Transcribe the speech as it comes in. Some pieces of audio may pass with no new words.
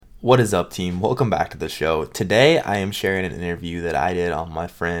What is up, team? Welcome back to the show. Today, I am sharing an interview that I did on my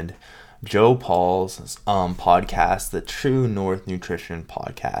friend Joe Paul's podcast, the True North Nutrition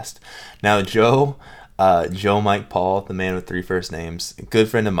Podcast. Now, Joe Mike Paul, the man with three first names, a good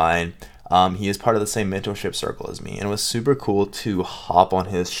friend of mine. He is part of the same mentorship circle as me, and it was super cool to hop on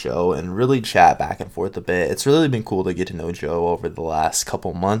his show and really chat back and forth a bit. It's really been cool to get to know Joe over the last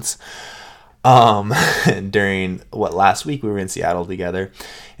couple months. During last week we were in Seattle together,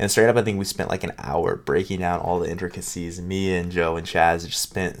 and straight up I think we spent like an hour breaking down all the intricacies. Me and Joe and Chaz just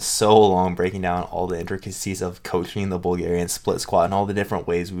spent so long breaking down all the intricacies of coaching the Bulgarian split squat and all the different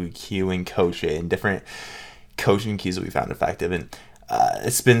ways we would cue and coach it and different coaching cues that we found effective. And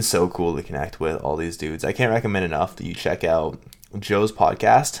it's been so cool to connect with all these dudes. I can't recommend enough that you check out Joe's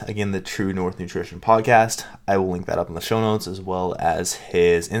podcast, again, the True North Nutrition Podcast. I will link that up in the show notes, as well as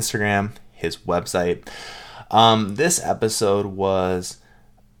his Instagram, his website. This episode was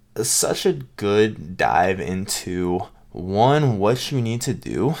such a good dive into what you need to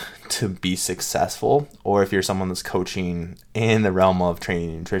do to be successful, or if you're someone that's coaching in the realm of training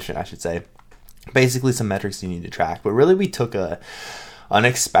and nutrition, I should say. Basically some metrics you need to track, but really we took a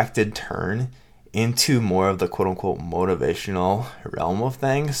unexpected turn into more of the quote-unquote motivational realm of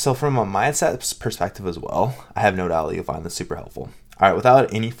things. So from a mindset perspective as well, I have no doubt that you'll find this super helpful. All right,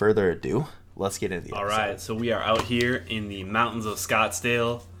 without any further ado, let's get into the episode. All right, so we are out here in the mountains of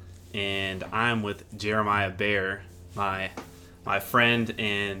Scottsdale, and I'm with Jeremiah Bear, my friend,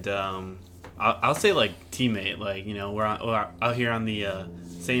 and I'll say like teammate. Like, you know, we're out here on the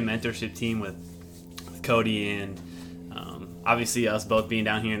same mentorship team with Cody, and obviously us both being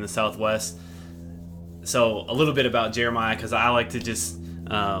down here in the Southwest. So a little bit about Jeremiah, because I like to just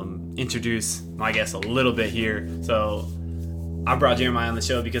introduce my guest a little bit here. So I brought Jeremiah on the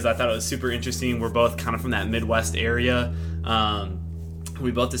show because I thought it was super interesting. We're both kind of from that Midwest area.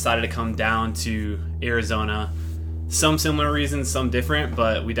 We both decided to come down to Arizona. Some similar reasons, some different,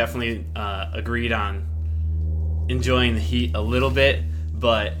 but we definitely agreed on enjoying the heat a little bit.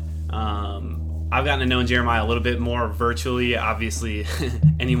 But I've gotten to know Jeremiah a little bit more virtually. Obviously,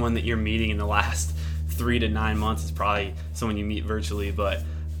 anyone that you're meeting in the last 3 to 9 months is probably someone you meet virtually, but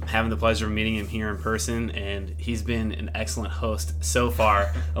having the pleasure of meeting him here in person, and he's been an excellent host so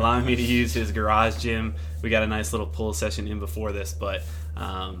far, allowing me to use his garage gym. We got a nice little pull session in before this, but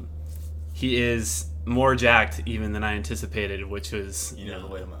he is more jacked even than I anticipated, which was the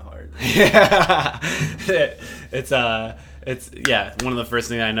way of my heart. Yeah, it's one of the first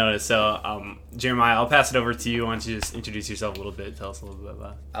things I noticed. So Jeremiah, I'll pass it over to you. Why don't you just introduce yourself a little bit, tell us a little bit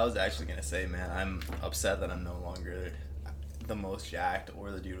about it. I was actually gonna say, man, I'm upset that I'm no longer the most jacked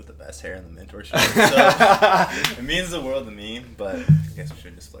or the dude with the best hair in the mentorship. So it means the world to me, but I guess we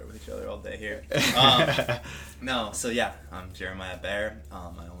shouldn't just flirt with each other all day here. I'm Jeremiah Bear. I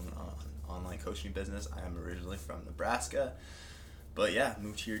own online coaching business. I am originally from Nebraska, but yeah,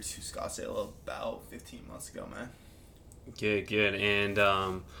 moved here to Scottsdale about 15 months ago, man. Good. And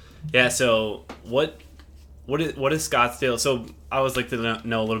so what is Scottsdale? So I always like to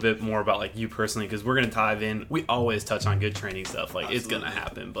know a little bit more about like you personally, because we're gonna dive in. We always touch on good training stuff, like Absolutely. It's gonna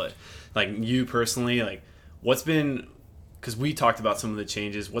happen. But like you personally, like what's been, because we talked about some of the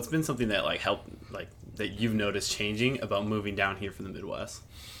changes. What's been something that like helped, like that you've noticed changing about moving down here from the Midwest?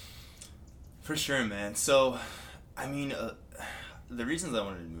 For sure, man. So, I mean, the reasons I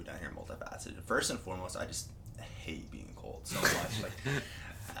wanted to move down here are multifaceted. First and foremost, I just hate being cold so much. Like,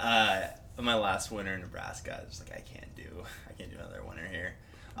 my last winter in Nebraska, I was just like, I can't do another winter here.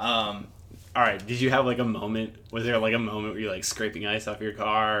 All right, did you have like a moment? Was there like a moment where you're like scraping ice off your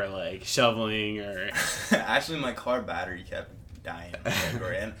car, or like shoveling, or? Actually, my car battery kept dying in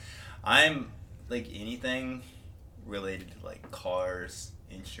February, and I'm like anything related to like cars,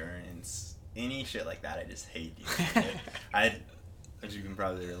 insurance, any shit like that. I just hate dealing with it. As you can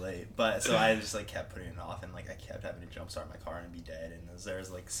probably relate, but so I just like kept putting it off, and like I kept having to jumpstart my car and be dead. And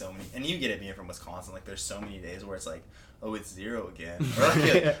there's like so many, and you get it being from Wisconsin, like there's so many days where it's like, oh, it's 0 again, or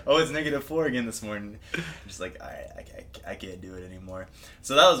like, oh, it's -4 again this morning. I'm just like I can't do it anymore.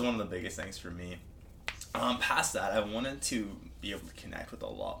 So that was one of the biggest things for me. Past that, I wanted to be able to connect with a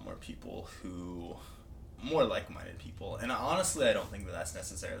lot more people more like-minded people, and honestly, I don't think that's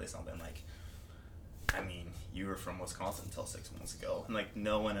necessarily something like. I mean, you were from Wisconsin until 6 months ago, and like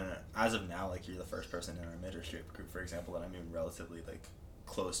no one as of now, like you're the first person in our mentorship group, for example, that I'm even relatively like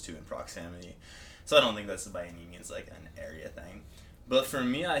close to in proximity. So I don't think that's by any means like an area thing. But for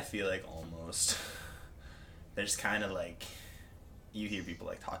me, I feel like almost there's kind of like you hear people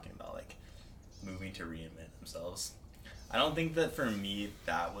like talking about like moving to reinvent themselves. I don't think that for me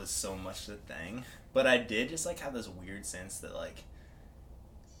that was so much the thing, but I did just like have this weird sense that like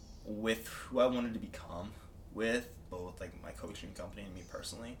with who I wanted to become with both like my coaching company and me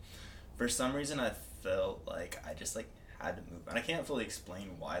personally, for some reason I felt like I just like had to move. And I can't fully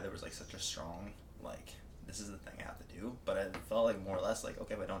explain why there was like such a strong like this is the thing I have to do, but I felt like more or less like,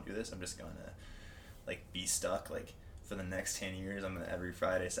 okay, if I don't do this, I'm just gonna like be stuck like for the next 10 years. I'm gonna every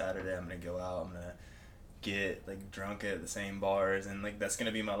Friday, Saturday, I'm gonna go out, I'm gonna get like drunk at the same bars, and like that's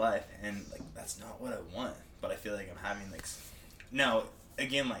gonna be my life, and like that's not what I want. But I feel like I'm having like now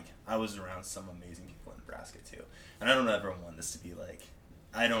again, like I was around some amazing people in Nebraska too, and I don't ever want this to be like,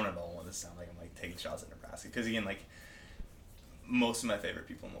 I don't at all want this to sound like I'm like taking shots at Nebraska, because again, like most of my favorite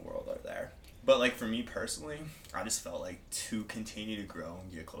people in the world are there. But like for me personally, I just felt like to continue to grow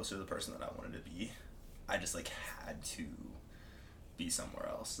and get closer to the person that I wanted to be, I just like had to be somewhere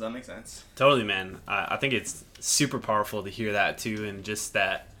else. Does that make sense? Totally, man. I think it's super powerful to hear that too, and just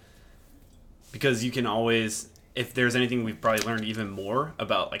that, because you can always, if there's anything we've probably learned even more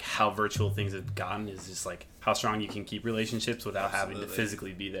about like how virtual things have gotten, is just like how strong you can keep relationships without having to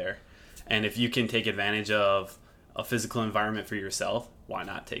physically be there. And if you can take advantage of a physical environment for yourself, why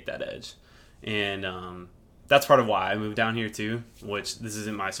not take that edge? And that's part of why I moved down here too, which this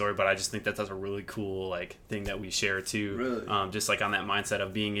isn't my story, but I just think that that's a really cool like thing that we share too. Really? Just like on that mindset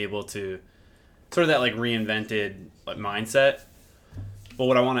of being able to sort of that like reinvented like mindset. But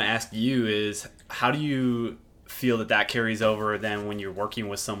what I want to ask you is, how do you feel that carries over then when you're working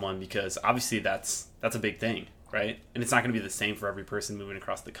with someone? Because obviously that's a big thing, right? And it's not going to be the same for every person moving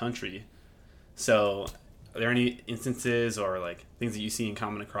across the country. So are there any instances or like things that you see in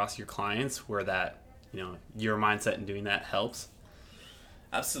common across your clients where that, you know, your mindset in doing that helps?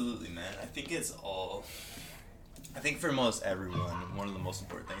 Absolutely, man. I think for most everyone, one of the most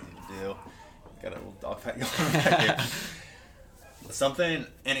important things to do, got a little dog fight going back here. Something,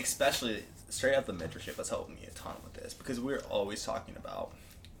 and especially straight out the mentorship has helped me a ton with this, because we're always talking about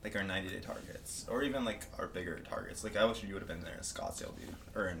like our 90-day targets, or even like our bigger targets. Like I wish you would have been there in Scottsdale, dude,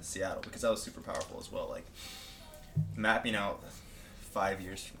 or in Seattle, because that was super powerful as well. Like mapping out 5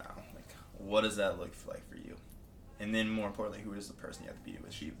 years from now, like what does that look like for you? And then more importantly, who is the person you have to be to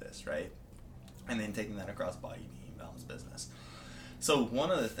achieve this, right? And then taking that across body, being, balance, business. So one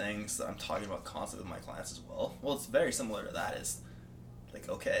of the things that I'm talking about constantly with my clients as well, it's very similar to that, is like,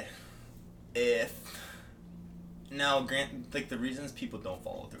 okay, like the reasons people don't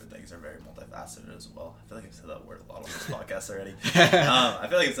follow through with things are very multifaceted as well. I feel like I've said that word a lot on this podcast already. I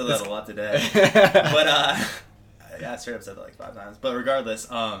feel like I've said that a lot today. But yeah, I straight up said that like 5 times. But regardless,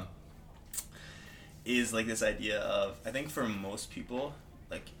 is like this idea of, I think for most people,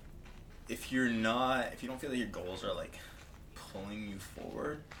 like if you don't feel like your goals are like pulling you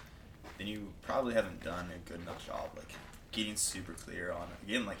forward, then you probably haven't done a good enough job like getting super clear on,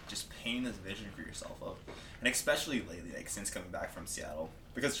 again, like just painting this vision for yourself up. And especially lately, like since coming back from Seattle,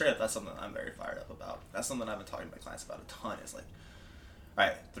 because straight up that's something that I'm very fired up about. That's something I've been talking to my clients about a ton, is like, all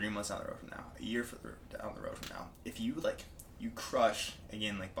right, 3 months down the road from now, a year down the road from now, if you like, you crush,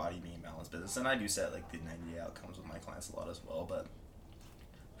 again, like body, being, balance, business, and I do set like the 90-day outcomes with my clients a lot as well, but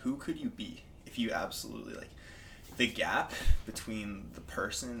who could you be if you absolutely like, the gap between the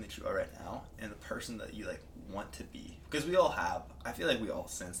person that you are right now and the person that you like want to be, because I feel like we all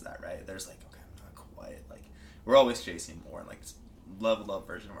sense that, right? There's like, okay, I'm not quite, like we're always chasing more and like this leveled up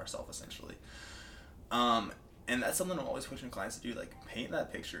version of ourselves essentially. And that's something I'm always pushing clients to do, like paint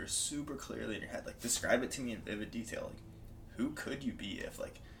that picture super clearly in your head, like describe it to me in vivid detail. Like who could you be if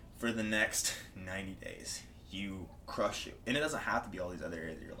like for the next 90 days you crush it? And it doesn't have to be all these other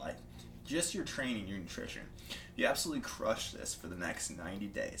areas of your life, just your training, your nutrition. You absolutely crush this for the next 90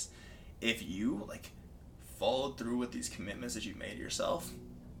 days. If you like followed through with these commitments that you made to yourself,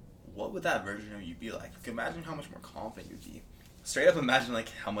 what would that version of you be like? Like imagine how much more confident you'd be. Straight up imagine like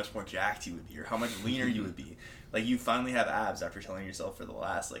how much more jacked you would be, or how much leaner you would be. Like you finally have abs after telling yourself for the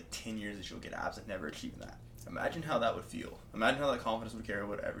last like 10 years that you'll get abs and never achieving that. Imagine how that would feel. Imagine how that confidence would carry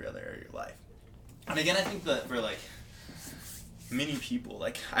over to every other area of your life. And again, I think that for like many people,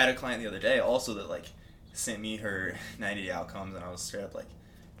 like I had a client the other day also that like sent me her 90-day outcomes, and I was straight up like,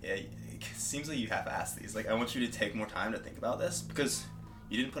 yeah, it seems like you half-assed these. Like I want you to take more time to think about this, because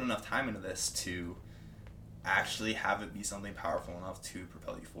you didn't put enough time into this to actually have it be something powerful enough to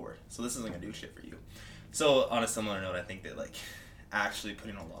propel you forward. So this isn't gonna do shit for you. So on a similar note, I think that like actually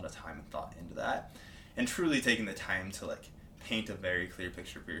putting a lot of time and thought into that, and truly taking the time to like paint a very clear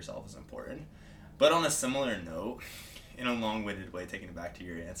picture for yourself is important. But on a similar note, in a long-winded way, taking it back to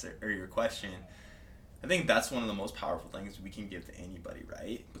your answer or your question, I think that's one of the most powerful things we can give to anybody,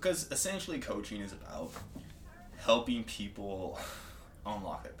 right? Because essentially coaching is about helping people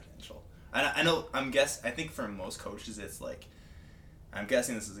unlock their potential. I think for most coaches it's like I'm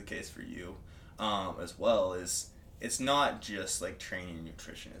guessing this is the case for you as well, is it's not just like training and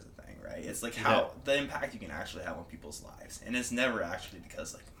nutrition is a thing, right? It's like how the impact you can actually have on people's lives. And it's never actually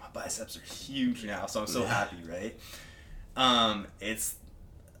because like my biceps are huge now, so I'm so happy, right? It's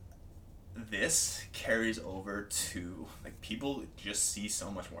this carries over to like people just see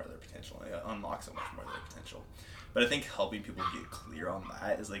so much more of their potential. They unlock so much more of their potential. But I think helping people get clear on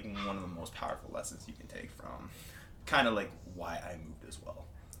that is like one of the most powerful lessons you can take from kind of like why I moved as well.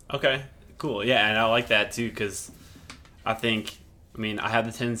 Okay, cool. Yeah, and I like that too because I have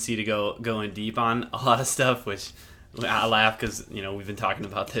the tendency to go in deep on a lot of stuff, which I laugh because, we've been talking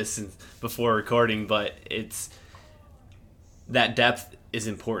about this since before recording, but it's that depth is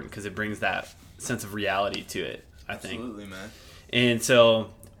important because it brings that sense of reality to it, I think. Absolutely, man. And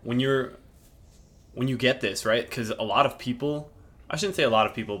so when you get this, right, because a lot of people, I shouldn't say a lot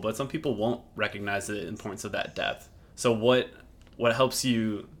of people, but some people won't recognize the importance of that depth. So what helps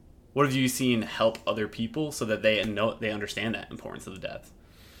you, what have you seen help other people so that they understand that importance of the depth,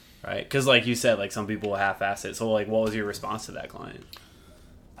 right? Because like you said, like some people will half-ass it. So like what was your response to that client?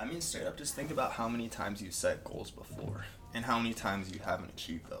 I mean, straight up, just think about how many times you set goals before and how many times you haven't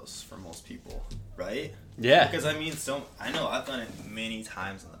achieved those for most people, right? Yeah. Because I know I've done it many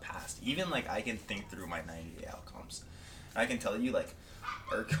times in the past. Even like I can think through my 90-day outcomes. I can tell you like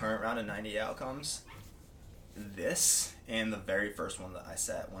our current round of 90-day outcomes, this and the very first one that I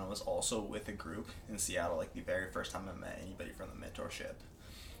set when I was also with a group in Seattle, like the very first time I met anybody from the mentorship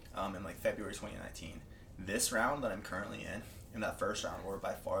in like February 2019. This round that I'm currently in that first round were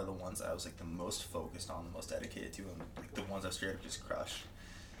by far the ones that I was like the most focused on, the most dedicated to, and like the ones I straight up just crushed.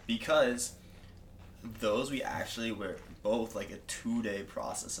 Because those we actually were both like a 2-day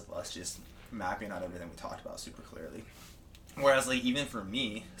process of us just mapping out everything we talked about super clearly. Whereas like even for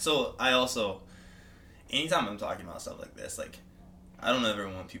me, so I also, anytime I'm talking about stuff like this, like I don't ever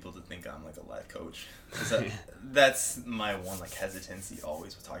want people to think I'm like a life coach. That's my one like hesitancy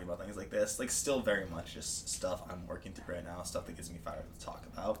always with talking about things like this. Like still very much just stuff I'm working through right now, stuff that gives me fire to talk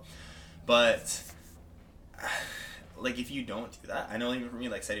about. But like if you don't do that, I know even for me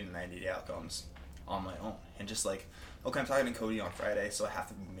like setting 90-day outcomes on my own and just like, okay, I'm talking to Cody on Friday, so I have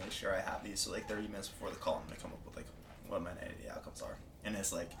to make sure I have these. So like 30 minutes before the call, I'm gonna come up with like what my 90-day outcomes are. And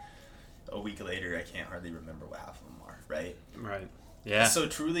it's like a week later, I can't hardly remember what half of them are, right? Right. Yeah. So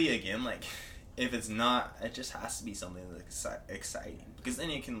truly, again, like, if it's not, it just has to be something that's exciting. Because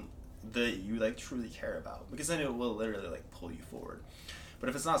then you like truly care about. Because then it will literally like pull you forward. But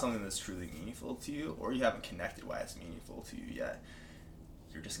if it's not something that's truly meaningful to you, or you haven't connected why it's meaningful to you yet,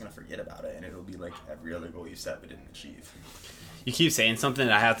 you're just going to forget about it. And it'll be like every other goal you set but didn't achieve. You keep saying something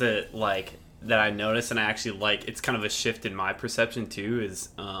that I have to like, that I notice and I actually like, it's kind of a shift in my perception too, is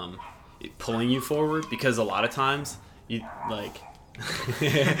pulling you forward. Because a lot of times you like,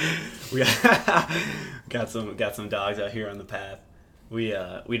 we got some dogs out here on the path.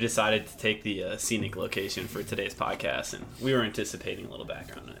 We decided to take the scenic location for today's podcast, and we were anticipating a little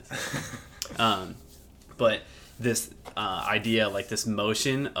background noise. But this idea, like this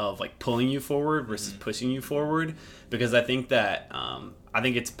motion of like pulling you forward versus pushing you forward, because I think that I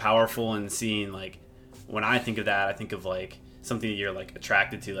think it's powerful in seeing, like when I think of that, I think of like something that you're like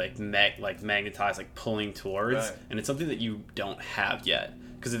attracted to, like magnetized, like pulling towards, right. And it's something that you don't have yet.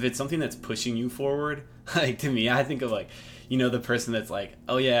 Because if it's something that's pushing you forward, like to me, I think of like, the person that's like,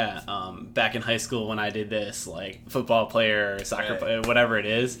 oh yeah, back in high school when I did this, like football player, or soccer player, whatever it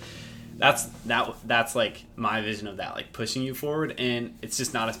is. That's like my vision of that, like pushing you forward, and it's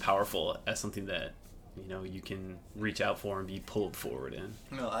just not as powerful as something that you can reach out for and be pulled forward in.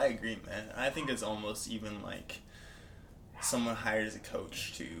 No, I agree, man. I think it's almost even like someone hires a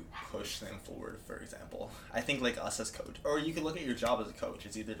coach to push them forward, for example. I think like us as coach, or you could look at your job as a coach,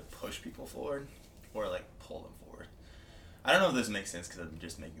 it's either to push people forward or like pull them forward. I don't know if this makes sense because I'm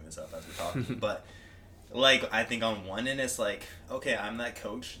just making this up as we're talking, but like I think on one end it's like, okay, I'm that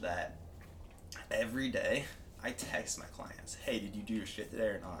coach that every day I text my clients, hey, did you do your shit today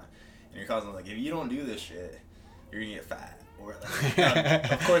or not? And you're constantly like, if you don't do this shit, you're gonna get fat. Or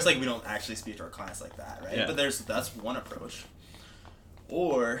like, of course, like we don't actually speak to our clients like that, right? Yeah. But that's one approach.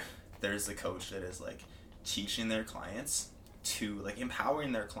 Or there's the coach that is like teaching their clients to like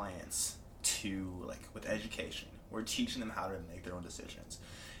empowering their clients to like with education. We're teaching them how to make their own decisions,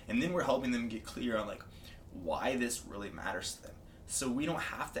 and then we're helping them get clear on like why this really matters to them. So we don't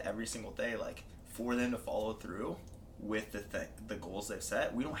have to every single day like for them to follow through with the goals they've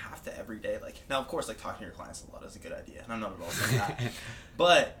set. We don't have to every day like, now of course like talking to your clients a lot is a good idea, and I'm not at all saying that,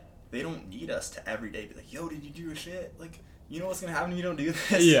 but they don't need us to every day be like, yo, did you do your shit? Like, you know what's gonna happen if you don't do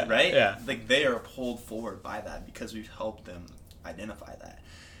this? Yeah, right? Yeah. Like they are pulled forward by that because we've helped them identify that.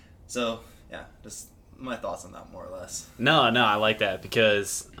 So yeah, just my thoughts on that more or less. No, I like that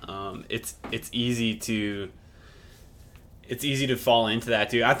because it's easy to fall into that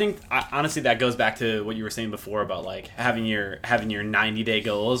too. I think honestly that goes back to what you were saying before about like having your 90-day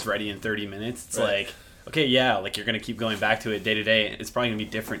goals ready in 30 minutes. It's Right. like, okay, yeah, like you're gonna keep going back to it day to day. It's probably gonna be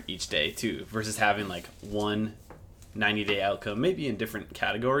different each day too, versus having like one 90-day outcome, maybe in different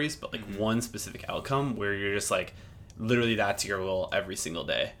categories, but like one specific outcome where you're just like, literally that's your goal every single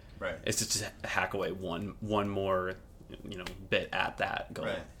day. Right. It's just to hack away one more, bit at that goal.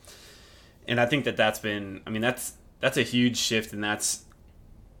 Right. And I think that's been, that's a huge shift, and that's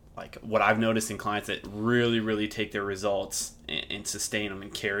like what I've noticed in clients that really, really take their results and sustain them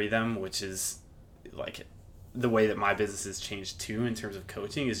and carry them, which is like the way that my business has changed too in terms of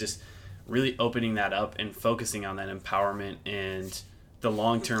coaching, is just really opening that up and focusing on that empowerment and the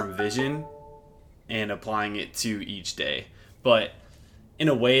long-term vision and applying it to each day. But in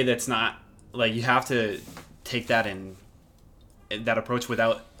a way that's not like, you have to take that in that approach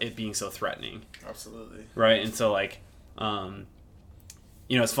without it being so threatening. Absolutely. Right. And so like,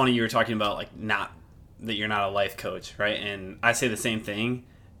 it's funny you were talking about like that you're not a life coach. Right. And I say the same thing.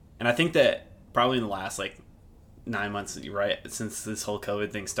 And I think that probably in the last like 9 months, right, since this whole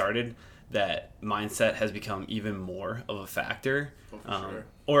COVID thing started, that mindset has become even more of a factor. Oh, for sure.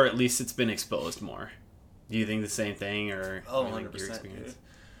 Or at least it's been exposed more. Do you think the same thing, or Oh, like 100%, your experience? dude.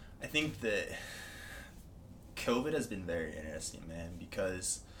 I think that COVID has been very interesting, man,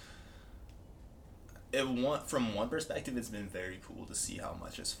 because from one perspective, it's been very cool to see how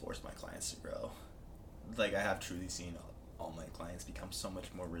much it's forced my clients to grow. Like, I have truly seen all my clients become so much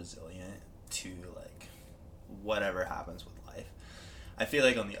more resilient to, like, whatever happens with life. I feel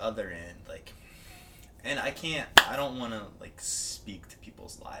like on the other end, like, and I don't want to, like, speak to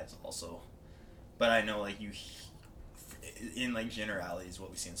people's lives also, but I know, like, in, like, generalities,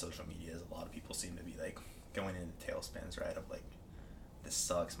 what we see in social media is a lot of people seem to be, like, going into tailspins, right, of, like, this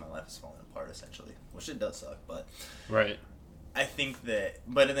sucks, my life is falling apart, essentially, which it does suck, but Right. I think that,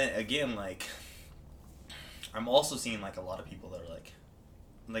 but then again, like, I'm also seeing, like, a lot of people that are,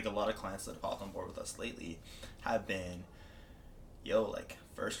 like a lot of clients that have hopped on board with us lately have been, like,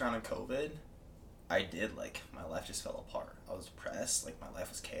 first round of COVID, I did, like, my life just fell apart. I was depressed, like, my life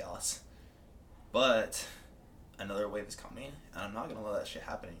was chaos, but another wave is coming, and I'm not going to let that shit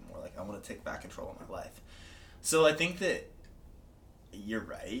happen anymore. Like, I want to take back control of my life. So I think that you're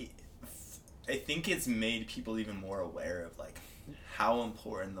right. I think it's made people even more aware of, like, how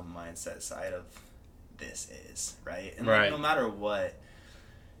important the mindset side of this is, right? And Right. Like, no matter what,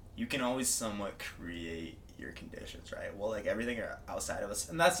 you can always somewhat create your conditions, right? Well, like, everything outside of us,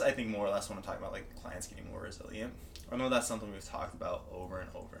 and that's, I think, more or less when I'm talking about, like, clients getting more resilient. I know that's something we've talked about over and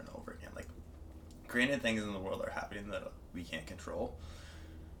over and over again. Like, granted, things in the world are happening that we can't control,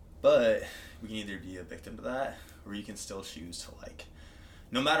 but we can either be a victim to that, or you can still choose to, like,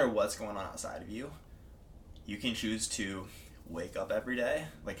 no matter what's going on outside of you, you can choose to wake up every day,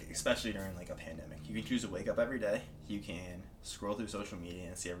 like, especially during, like, a pandemic. You can choose to wake up every day. You can scroll through social media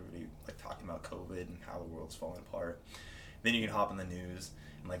and see everybody, like, talking about COVID and how the world's falling apart. Then you can hop in the news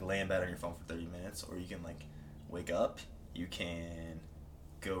and, like, lay in bed on your phone for 30 minutes, or you can, like, wake up, you can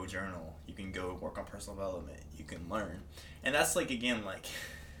go journal, you can go work on personal development, you can learn. And that's, like, again, like,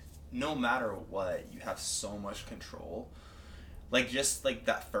 no matter what, you have so much control. Like, just, like,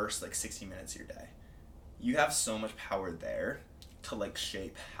 that first, like, 60 minutes of your day, you have so much power there to, like,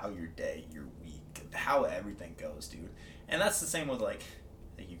 shape how your day, your week, how everything goes, dude. And that's the same with, like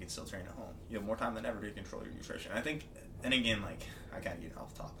you can still train at home. You have more time than ever to control your nutrition. I think, and again, like, I kind of get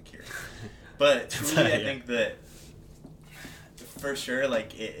off topic here, but truly, Yeah. I think that for sure,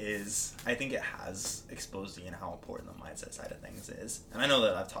 like, I think it has exposed Ian how important the mindset side of things is. And I know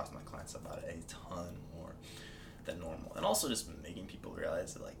that I've talked to my clients about it a ton more than normal. And also just making people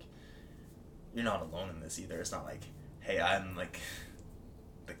realize that, like, you're not alone in this either. It's not like, hey, I'm, like,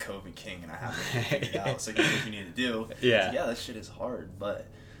 the COVID king and I have it figured out, so here's what you need to do. Yeah. Yeah, that shit is hard, but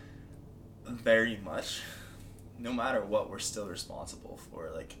very much, no matter what, we're still responsible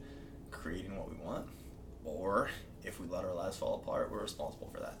for, like, creating what we want. Or if we let our lives fall apart, we're responsible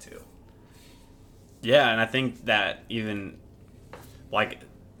for that too. Yeah, and I think that even, like,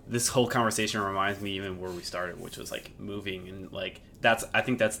 this whole conversation reminds me even where we started, which was, like, moving. And, like, I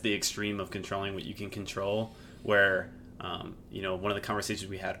think that's the extreme of controlling what you can control, where, one of the conversations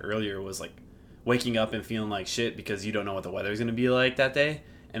we had earlier was, like, waking up and feeling like shit because you don't know what the weather's going to be like that day.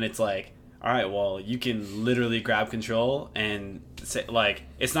 And it's like, all right, well, you can literally grab control and say, like,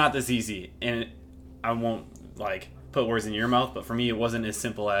 it's not this easy. And I won't, like, put words in your mouth, but for me, it wasn't as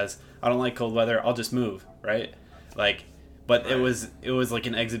simple as, I don't like cold weather, I'll just move, right? Like, but Right. it was like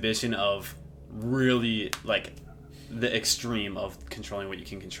an exhibition of really like the extreme of controlling what you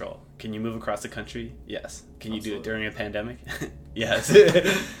can control. Can you move across the country? Yes. Can you do it Absolutely. during a pandemic? Yes.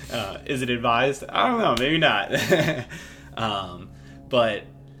 Is it advised? I don't know. Maybe not. But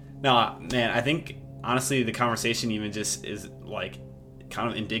no, man, I think honestly the conversation even just is like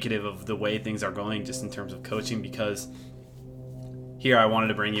kind of indicative of the way things are going just in terms of coaching, because here I wanted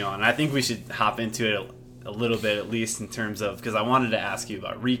to bring you on. And I think we should hop into it a little bit, at least in terms of, because I wanted to ask you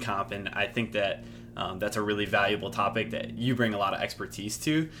about recomp, and I think that that's a really valuable topic that you bring a lot of expertise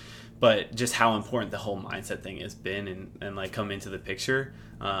to, but just how important the whole mindset thing has been and like come into the picture.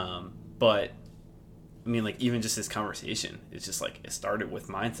 But I mean, like even just this conversation, it's just like it started with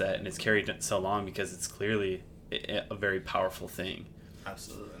mindset and it's carried so long because it's clearly a very powerful thing.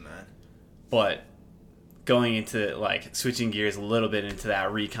 Absolutely, man. But going into like switching gears a little bit into that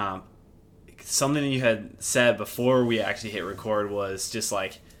recomp, something that you had said before we actually hit record was just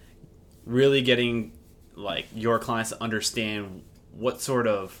like really getting like your clients to understand what sort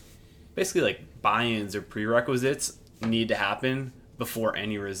of basically like buy-ins or prerequisites need to happen before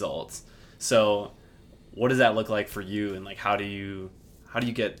any results. So what does that look like for you, and like how do you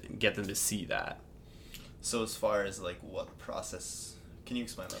get them to see that? So as far as like what the process, can you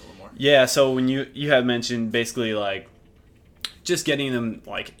explain that a little more? Yeah, so when you had mentioned basically like just getting them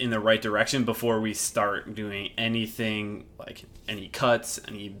like in the right direction before we start doing anything, like any cuts,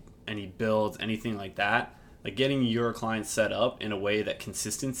 any builds, anything like that, like getting your clients set up in a way that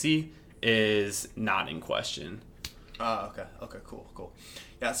consistency is not in question. Okay, cool.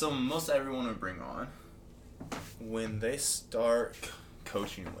 Yeah, so most everyone we bring on, when they start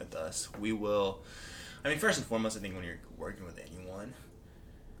coaching with us, we will, I mean, first and foremost, I think when you're working with anyone,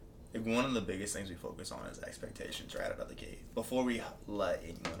 like one of the biggest things we focus on is expectations right out of the gate. Before we let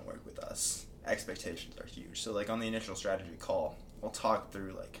anyone work with us, expectations are huge. So like on the initial strategy call, we'll talk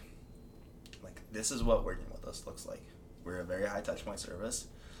through like this is what working with us looks like. We're a very high touch point service.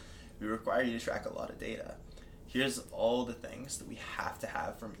 We require you to track a lot of data. Here's all the things that we have to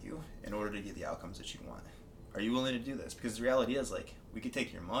have from you in order to get the outcomes that you want. Are you willing to do this? Because the reality is, like, we could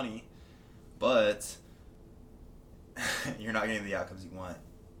take your money, but you're not getting the outcomes you want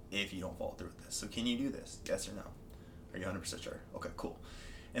if you don't follow through with this. So can you do this? Yes or no? Are you 100% sure? Okay, cool.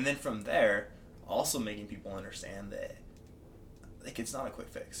 And then from there, also making people understand that, like, it's not a quick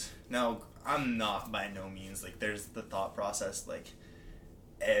fix. Now, I'm not by no means, like, there's the thought process, like,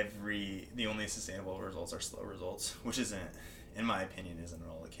 the only sustainable results are slow results, which isn't, in my opinion, isn't at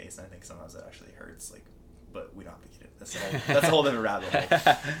all the case. And I think sometimes it actually hurts, like, but we don't have to get it. That's a whole different rabbit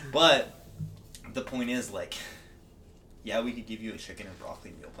hole. But the point is, like, yeah, we could give you a chicken and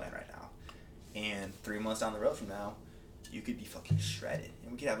broccoli meal plan right now, and 3 months down the road from now, you could be fucking shredded,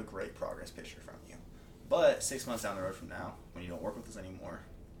 and we could have a great progress picture from you. But 6 months down the road from now, when you don't work with us anymore,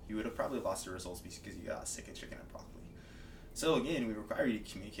 you would have probably lost your results because you got sick of chicken and broccoli. So again, we require you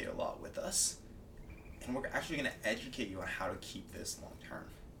to communicate a lot with us, and we're actually going to educate you on how to keep this long term.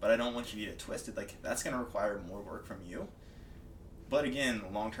 But I don't want you to get it twisted. Like, that's going to require more work from you. But again,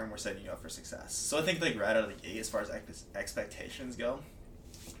 long term, we're setting you up for success. So I think, like, right out of the gate, as far as expectations go,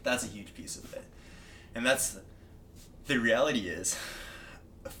 that's a huge piece of it. And that's the reality is,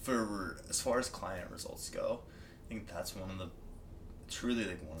 for as far as client results go, I think that's one of the truly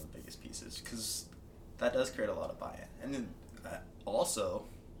like one of the biggest pieces, because that does create a lot of buy-in. And then also,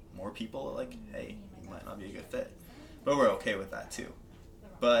 more people are like, hey, you might not be a good fit, but we're okay with that too.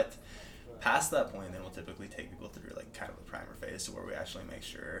 But past that point, then we'll typically take people through like kind of the primer phase, to where we actually make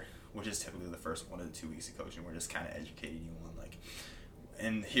sure, which is typically the first 1 to 2 weeks of coaching, we're just kind of educating you on like,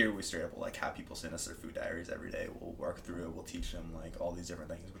 and here we straight up will like have people send us their food diaries every day. We'll work through it. We'll teach them like all these different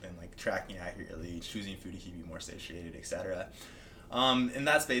things within like tracking accurately, choosing food to keep you more satiated, etc. And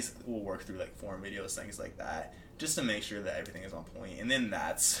that's basically, we'll work through like form videos, things like that, just to make sure that everything is on point. And then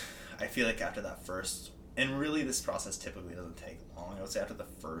I feel like after that first, and really this process typically doesn't take long. I would say after the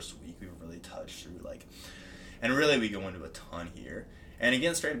first week, we've really touched through like, and really we go into a ton here. And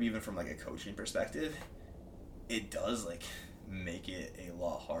again, straight up, even from like a coaching perspective, it does like make it a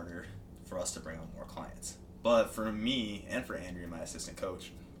lot harder for us to bring on more clients. But for me and for Andrea, my assistant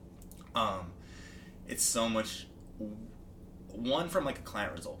coach, it's so much, one, from like a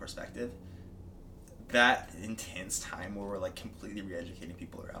client result perspective, that intense time where we're like completely re-educating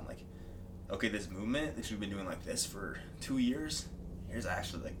people around like, okay, this movement that you've been doing like this for 2 years, here's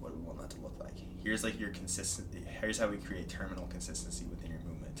actually like what we want that to look like. Here's like your consistency. Here's how we create terminal consistency within your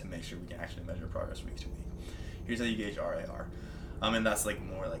movement to make sure we can actually measure progress week to week. Here's how you gauge RAR. And that's like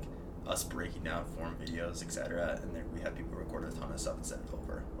more like us breaking down form videos, etc. And then we have people record a ton of stuff and send it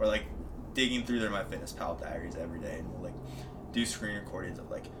over. Or like digging through their MyFitnessPal diaries every day, and we'll like do screen recordings of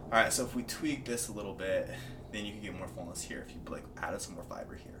like, all right, so if we tweak this a little bit, then you can get more fullness here if you like added some more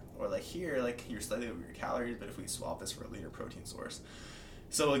fiber here, or like here, like you're slightly over your calories, but if we swap this for a leaner protein source.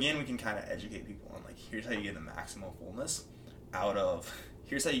 So again, we can kind of educate people on like, here's how you get the maximum fullness out of,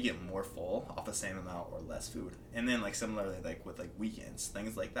 here's how you get more full off the same amount or less food. And then like similarly, like with like weekends,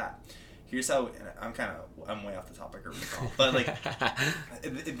 things like that. Here's how, and I'm way off the topic or recall, but like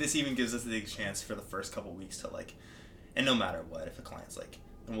this even gives us the chance for the first couple weeks to like, and no matter what, if a client's like,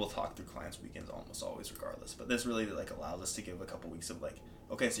 and we'll talk through clients' weekends almost always regardless, but this really like allows us to give a couple weeks of like,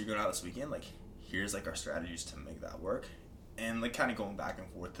 okay, so you're going out this weekend, like here's like our strategies to make that work, and like kind of going back and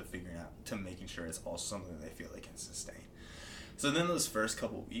forth to figuring out, to making sure it's also something that they feel they can sustain. So then those first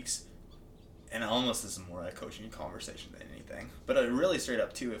couple weeks, and almost this is more like a coaching conversation than anything, but it really straight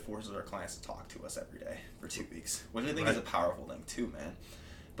up too, it forces our clients to talk to us every day for 2 weeks, which I think is a powerful thing too, man.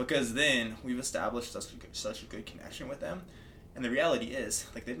 Because then we've established such a good connection with them. And the reality is,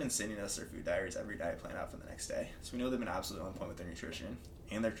 like, they've been sending us their food diaries every day planned out for the next day. So we know they've been absolutely on point with their nutrition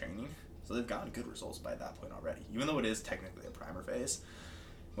and their training. So they've gotten good results by that point already. Even though it is technically a primer phase,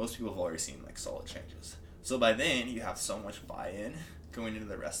 most people have already seen, like, solid changes. So by then, you have so much buy-in going into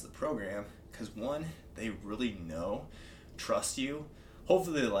the rest of the program. Because, one, they really know, trust you.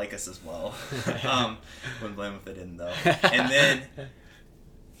 Hopefully they like us as well. Wouldn't blame if they didn't, though. And then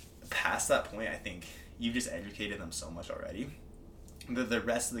past that point, I think you've just educated them so much already that the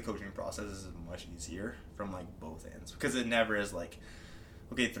rest of the coaching process is much easier from like both ends, because it never is like,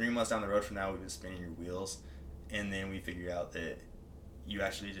 okay, 3 months down the road from now we've been spinning your wheels and then we figure out that you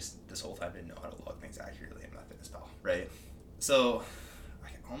actually just this whole time didn't know how to log things accurately in MyFitnessPal, right? So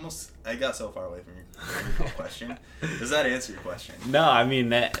I got so far away from your question. Does that answer your question? No, I mean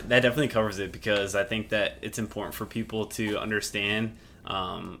that definitely covers it, because I think that it's important for people to understand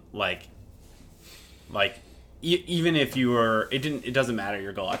even if you were, it doesn't matter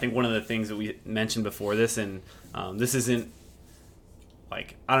your goal. I think one of the things that we mentioned before this, and this isn't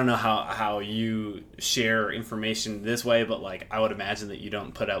like, I don't know how you share information this way, but like I would imagine that you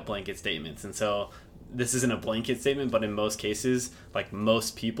don't put out blanket statements, and so this isn't a blanket statement, but in most cases, like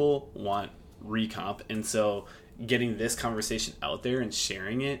most people want recomp, and so getting this conversation out there and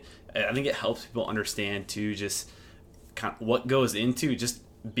sharing it, I think it helps people understand too, just kind of what goes into just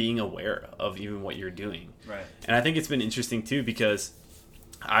being aware of even what you're doing. Right. And I think it's been interesting too, because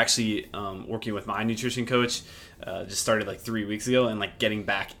I actually working with my nutrition coach just started like 3 weeks ago, and like getting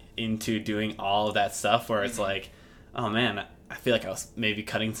back into doing all of that stuff where it's like, oh man, I feel like I was maybe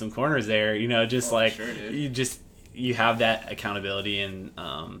cutting some corners there, just sure, you have that accountability, and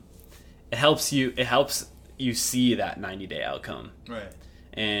it helps you see that 90-day outcome. Right.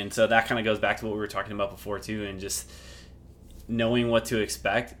 And so that kind of goes back to what we were talking about before too, and just knowing what to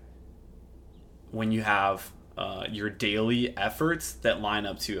expect when you have your daily efforts that line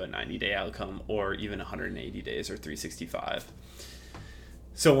up to a 90-day outcome, or even 180 days or 365.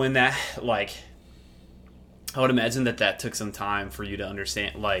 So when that, like, I would imagine that took some time for you to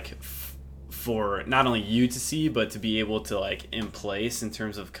understand, like, for not only you to see, but to be able to, like, in place in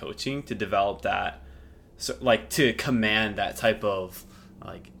terms of coaching, to develop that, so, like, to command that type of,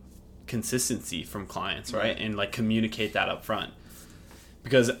 like, consistency from clients, right? And, like, communicate that up front.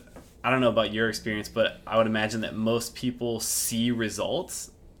 Because I don't know about your experience, but I would imagine that most people see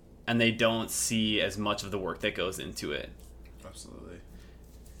results and they don't see as much of the work that goes into it. Absolutely.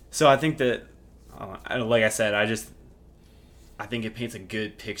 So I think that, like I said, I think it paints a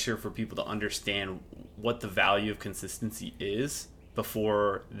good picture for people to understand what the value of consistency is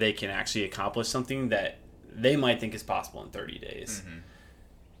before they can actually accomplish something that they might think is possible in 30 days. Mm-hmm.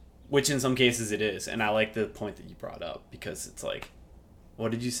 Which in some cases it is. And I like the point that you brought up, because it's like,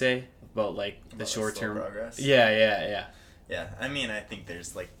 what did you say about like the short term progress? Yeah. I mean, I think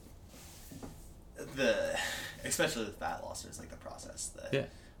there's like especially with fat loss, there's like the process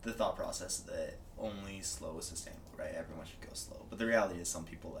the thought process that only slow is sustainable, right? Everyone should go slow. But the reality is, some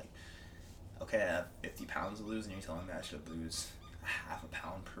people like, okay, I have 50 pounds to lose, and you're telling me I should lose half a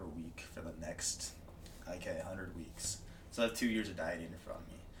pound per week for the next 100 weeks. So I have 2 years of dieting in front of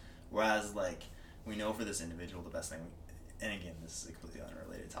me. Whereas, like, we know for this individual, the best thing, and again, this is a completely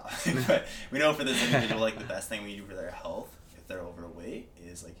unrelated topic, but we know for this individual, like, the best thing we do for their health, if they're overweight,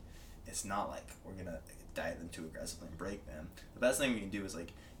 is, like, it's not like we're going to diet them too aggressively and break them. The best thing we can do is,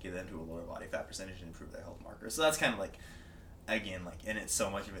 like, get them to a lower body fat percentage and improve their health markers. So that's kind of, like, again, like, and it's so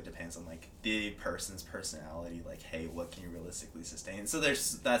much of it depends on, like, the person's personality, like, hey, what can you realistically sustain? So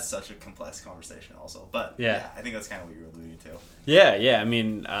that's such a complex conversation also. But, yeah I think that's kind of what you were alluding to. Yeah, I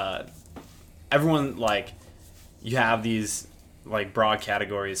mean, everyone, like, you have these like broad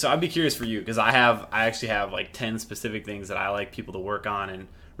categories. So I'd be curious for you, because I actually have like 10 specific things that I like people to work on and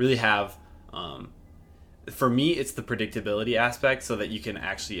really have. For me, it's the predictability aspect, so that you can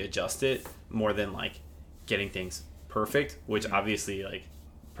actually adjust it more than like getting things perfect, which obviously like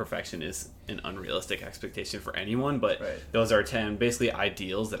perfection is an unrealistic expectation for anyone, but Right. those are 10 basically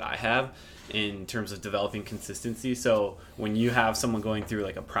ideals that I have in terms of developing consistency. So when you have someone going through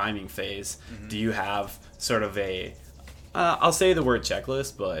like a priming phase, do you have sort of a I'll say the word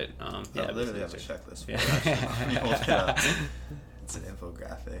checklist, but Yeah, I literally have a checklist for Yeah. it, actually. Let me hold it up. It's an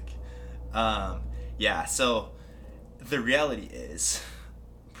infographic. Yeah, so the reality is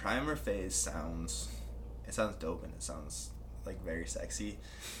primer phase sounds dope and it sounds like very sexy,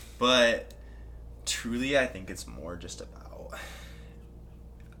 but truly I think it's more just about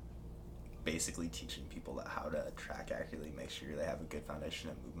basically teaching people that how to track accurately, make sure they have a good foundation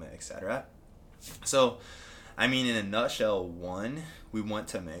of movement, etc. So I mean, in a nutshell, one, we want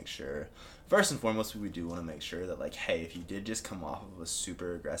to make sure, first and foremost, we do want to make sure that, like, hey, if you did just come off of a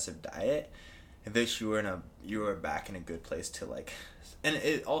super aggressive diet, that you are back in a good place to, like, and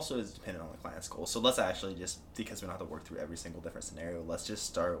it also is dependent on the client's goals. So let's actually just, because we don't have to work through every single different scenario, let's just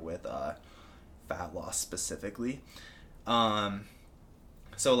start with fat loss specifically.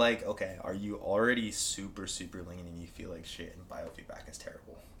 So, like, okay, are you already super, super lean and you feel like shit and biofeedback is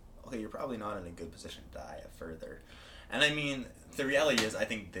terrible? Okay, you're probably not in a good position to diet further. And I mean, the reality is, I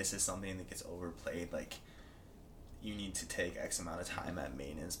think this is something that gets overplayed. Like, you need to take X amount of time at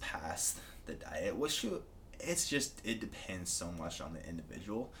maintenance past the diet, it depends so much on the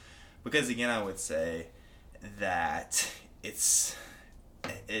individual. Because again, I would say that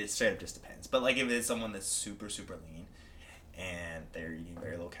it straight up just depends. But like, if it's someone that's super, super lean and they're eating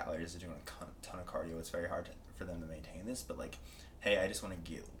very low calories, they're doing a ton of cardio, it's very hard for them to maintain this. But like, hey, I want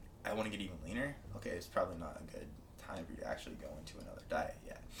to get even leaner. Okay, it's probably not a good time for you to actually go into another diet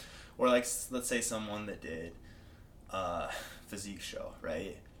yet. Or like, let's say someone that did a physique show,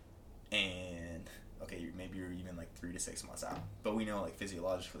 right? And okay, maybe you're even like 3 to 6 months out, but we know like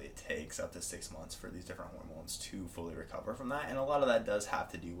physiologically it takes up to 6 months for these different hormones to fully recover from that, and a lot of that does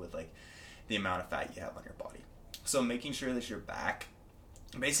have to do with like the amount of fat you have on your body. So making sure that you're back,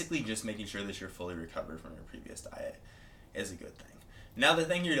 basically just making sure that you're fully recovered from your previous diet is a good thing. Now the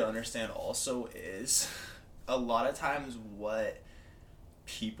thing you're to understand also is a lot of times what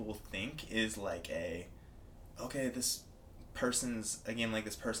people think is like this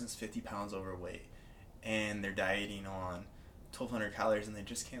person's 50 pounds overweight and they're dieting on 1,200 calories and they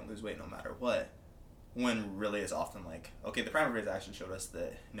just can't lose weight no matter what, when really it's often like, okay, the primer phase actually showed us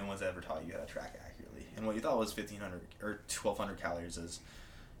that no one's ever taught you how to track accurately, and what you thought was 1,500 or 1,200 calories is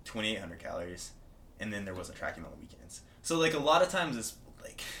 2,800 calories, and then there wasn't tracking on the weekends. So like, a lot of times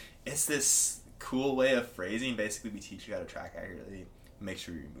it's this cool way of phrasing. Basically, we teach you how to track accurately, make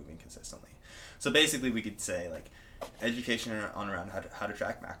sure you're moving consistently. So basically, we could say like education around how to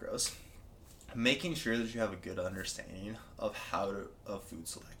track macros, making sure that you have a good understanding of of food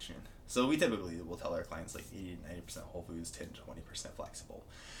selection. So we typically will tell our clients like 80 to 90% whole foods, 10 to 20% flexible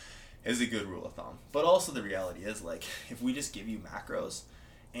is a good rule of thumb. But also the reality is, like, if we just give you macros,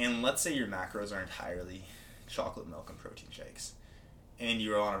 and let's say your macros are entirely chocolate milk and protein shakes, and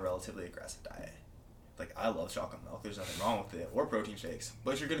you're on a relatively aggressive diet. Like, I love chocolate milk, there's nothing wrong with it, or protein shakes,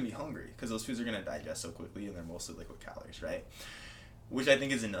 but you're going to be hungry because those foods are going to digest so quickly and they're mostly liquid calories, right? Which I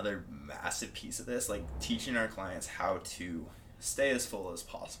think is another massive piece of this, like teaching our clients how to stay as full as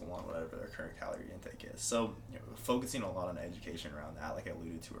possible on whatever their current calorie intake is. So, focusing a lot on education around that, like I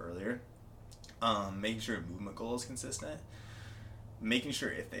alluded to earlier. Making sure a movement goal is consistent. Making sure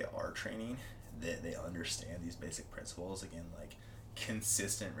if they are training that they understand these basic principles, again, like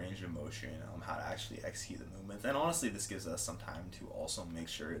consistent range of motion, how to actually execute the movements. And honestly, this gives us some time to also make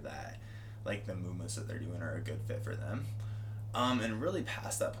sure that like the movements that they're doing are a good fit for them. And really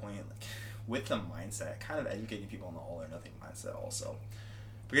past that point, like with the mindset, kind of educating people on the all or nothing mindset also.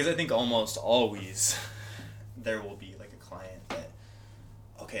 Because I think almost always there will be like a client that,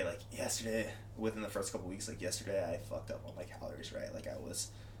 okay, like yesterday, within the first couple weeks, like yesterday I fucked up on my calories, right? Like I was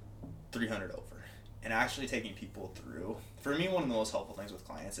 300 over. And actually taking people through, for me, one of the most helpful things with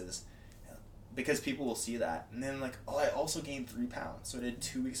clients is, because people will see that, and then like, oh, I also gained 3 pounds. So I did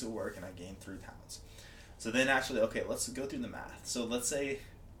 2 weeks of work and I gained 3 pounds. So then actually, okay, let's go through the math. So let's say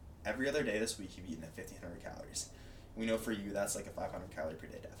every other day this week you've eaten at 1,500 calories. We know for you that's like a 500 calorie per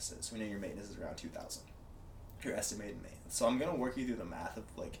day deficit. So we know your maintenance is around 2,000. Your estimated maintenance. So I'm going to work you through the math of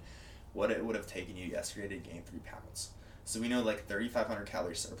like what it would have taken you yesterday to gain 3 pounds. So we know like 3,500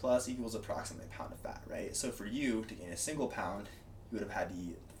 calorie surplus equals approximately a pound of fat, right? So for you to gain a single pound, you would have had to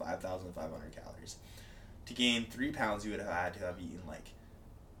eat 5,500 calories. to gain 3 pounds, you would have had to have eaten like,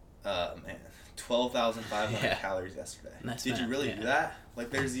 12,500 calories yesterday. Nice, Did you man. really do that? Like,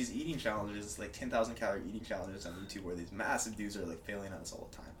 there's these eating challenges, like 10,000 calorie eating challenges on YouTube where these massive dudes are like failing at this all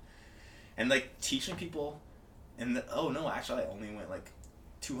the time. And like teaching people, and oh no, actually I only went like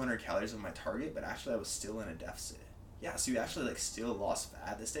 200 calories of my target, but actually I was still in a deficit. Yeah, so you actually like still lost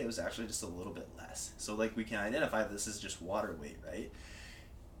fat. This day it was actually just a little bit less. So like we can identify this as just water weight, right?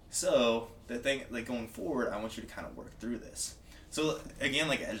 So the thing, like going forward, I want you to kind of work through this. So again,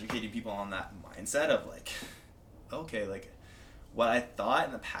 like educating people on that mindset of like, okay, like what I thought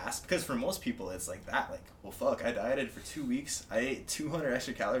in the past, because for most people it's like that, like, well fuck, I dieted for 2 weeks, I ate 200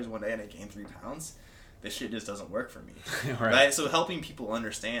 extra calories one day and I gained 3 pounds. This shit just doesn't work for me. Right? So helping people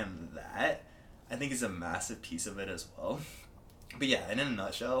understand that, I think, is a massive piece of it as well. But yeah, in a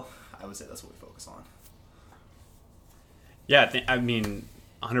nutshell, I would say that's what we focus on. Yeah, I mean,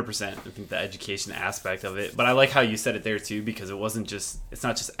 100%. I think the education aspect of it, but I like how you said it there too, because it's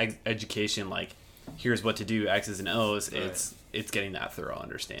not just education like here's what to do, X's and O's. Right. It's getting that thorough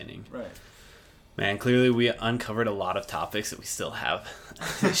understanding. Right. Man, clearly we uncovered a lot of topics that we still have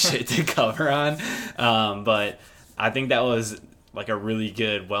shit to cover on. But I think that was like a really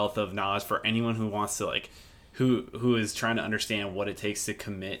good wealth of knowledge for anyone who wants to like, who is trying to understand what it takes to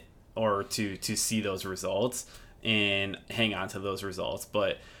commit or to see those results and hang on to those results.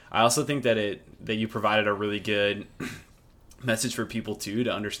 But I also think that you provided a really good message for people too,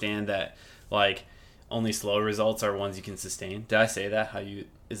 to understand that like only slow results are ones you can sustain. Did I say that?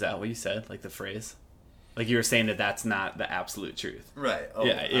 Is that what you said? Like the phrase? Like you were saying that that's not the absolute truth. Right. Oh,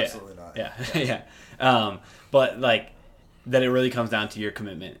 yeah, absolutely not. Yeah. Yeah. But like that it really comes down to your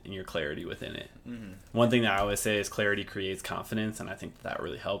commitment and your clarity within it. Mm-hmm. One thing that I always say is clarity creates confidence. And I think that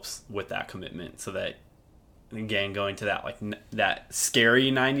really helps with that commitment, so that, again, going to that, like that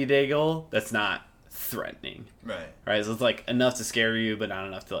scary 90-day goal, that's not threatening. Right. So it's like enough to scare you, but not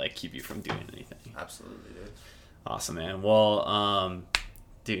enough to like keep you from doing anything. Absolutely, dude. Awesome, man. Well,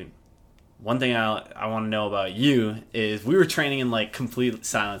 dude, one thing I want to know about you is we were training in like complete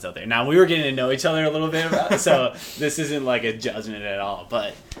silence out there. Now we were getting to know each other a little bit about it, so this isn't like a judgment at all.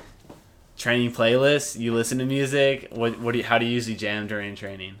 But training playlists, you listen to music. How do you usually jam during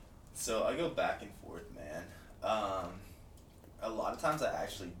training? So I go back and forth, man. A lot of times I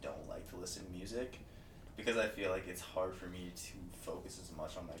actually don't like to listen to music because I feel like it's hard for me to focus as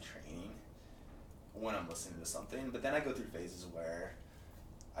much on my training when I'm listening to something. But then I go through phases where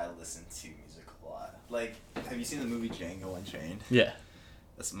I listen to music a lot. Like, have you seen the movie Django Unchained? Yeah.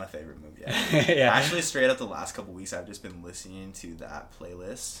 That's my favorite movie. Yeah. Actually, straight up the last couple weeks, I've just been listening to that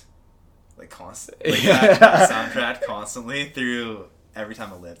playlist, like constantly, that soundtrack constantly through every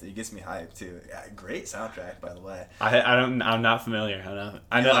time I lift. It gets me hyped too. Yeah, great soundtrack, by the way. I'm not familiar.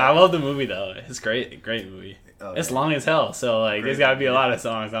 I love the movie though. It's great movie. Oh, it's long as hell, so like there's got to be a lot of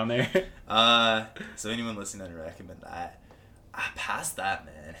songs on there. So anyone listening, I'd recommend that. Past that,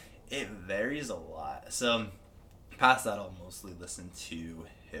 man, it varies a lot. So past that, I'll mostly listen to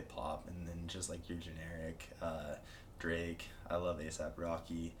hip hop and then just like your generic Drake. I love A$AP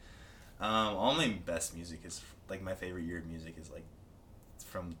Rocky. All my best music is like my favorite year of music is like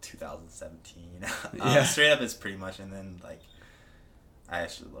from 2017. Straight up, it's pretty much, and then like I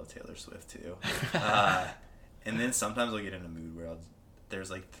actually love Taylor Swift too. And then sometimes I'll get in a mood where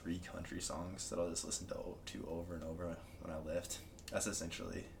there's like 3 country songs that I'll just listen to over and over when I lift. That's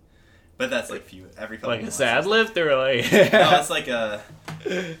essentially, but that's like every couple like months. a sad lift or like no, it's like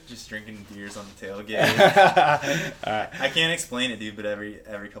just drinking beers on the tailgate. I can't explain it, dude, but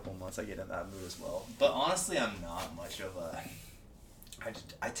every couple months I get in that mood as well. But honestly, I'm not much of a.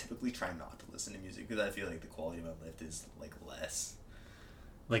 I typically try not to listen to music because I feel like the quality of my lift is like less.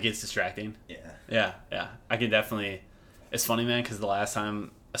 Like it's distracting. Yeah. Yeah. I can definitely. It's funny, man, because the last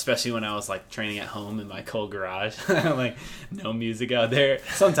time, especially when I was like training at home in my cold garage, like no music out there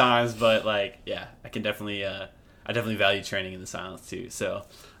sometimes, but like yeah, I can definitely. I definitely value training in the silence too. So,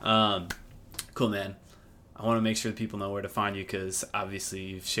 cool, man. I want to make sure that people know where to find you because obviously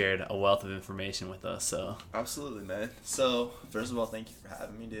you've shared a wealth of information with us. So absolutely, man. So first of all, thank you for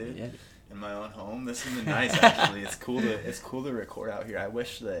having me, dude. Yeah. In my own home, this has been nice. Actually, it's cool to record out here. I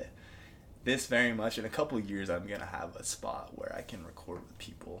wish that this very much in a couple of years I'm gonna have a spot where I can record with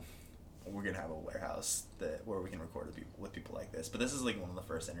people. We're gonna have a warehouse where we can record with people like this. But this is like one of the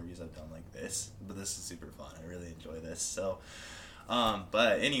first interviews I've done like this. But this is super fun. I really enjoy this. So,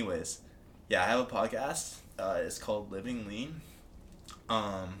 but anyways, yeah, I have a podcast. It's called Living Lean.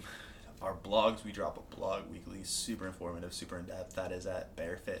 Our blogs, we drop a blog weekly, super informative, super in-depth. That is at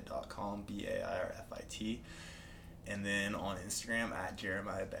bairfit.com, BAIRFIT. And then on Instagram at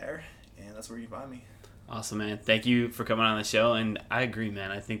Jeremiah Bair. And that's where you find me. Awesome, man. Thank you for coming on the show. And I agree,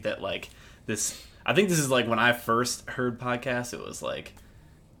 man. I think that this is like when I first heard podcasts, it was like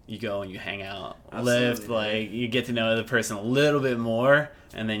you go and you hang out, lift, like you get to know the person a little bit more,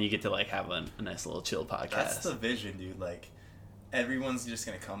 and then you get to like have a nice little chill podcast. That's the vision, dude. Like everyone's just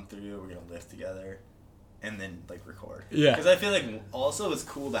gonna come through. We're gonna lift together, and then like record. Yeah. Because I feel like also it's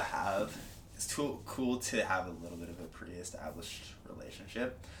cool to have. It's cool to have a little bit of a pre-established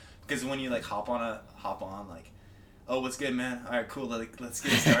relationship. Because when you like hop on like, oh, what's good, man? All right, cool. Let's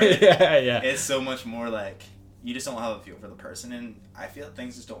get started. yeah. It's so much more like you just don't have a feel for the person, and I feel like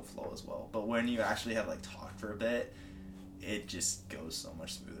things just don't flow as well. But when you actually have like talked for a bit, it just goes so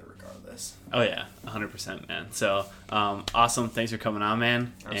much smoother regardless. Oh yeah, 100%, man. So awesome. Thanks for coming on,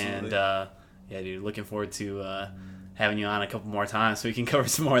 man. Absolutely. And yeah, dude, looking forward to having you on a couple more times so we can cover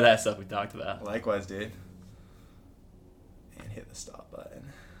some more of that stuff we talked about. Likewise, dude. And hit the stop.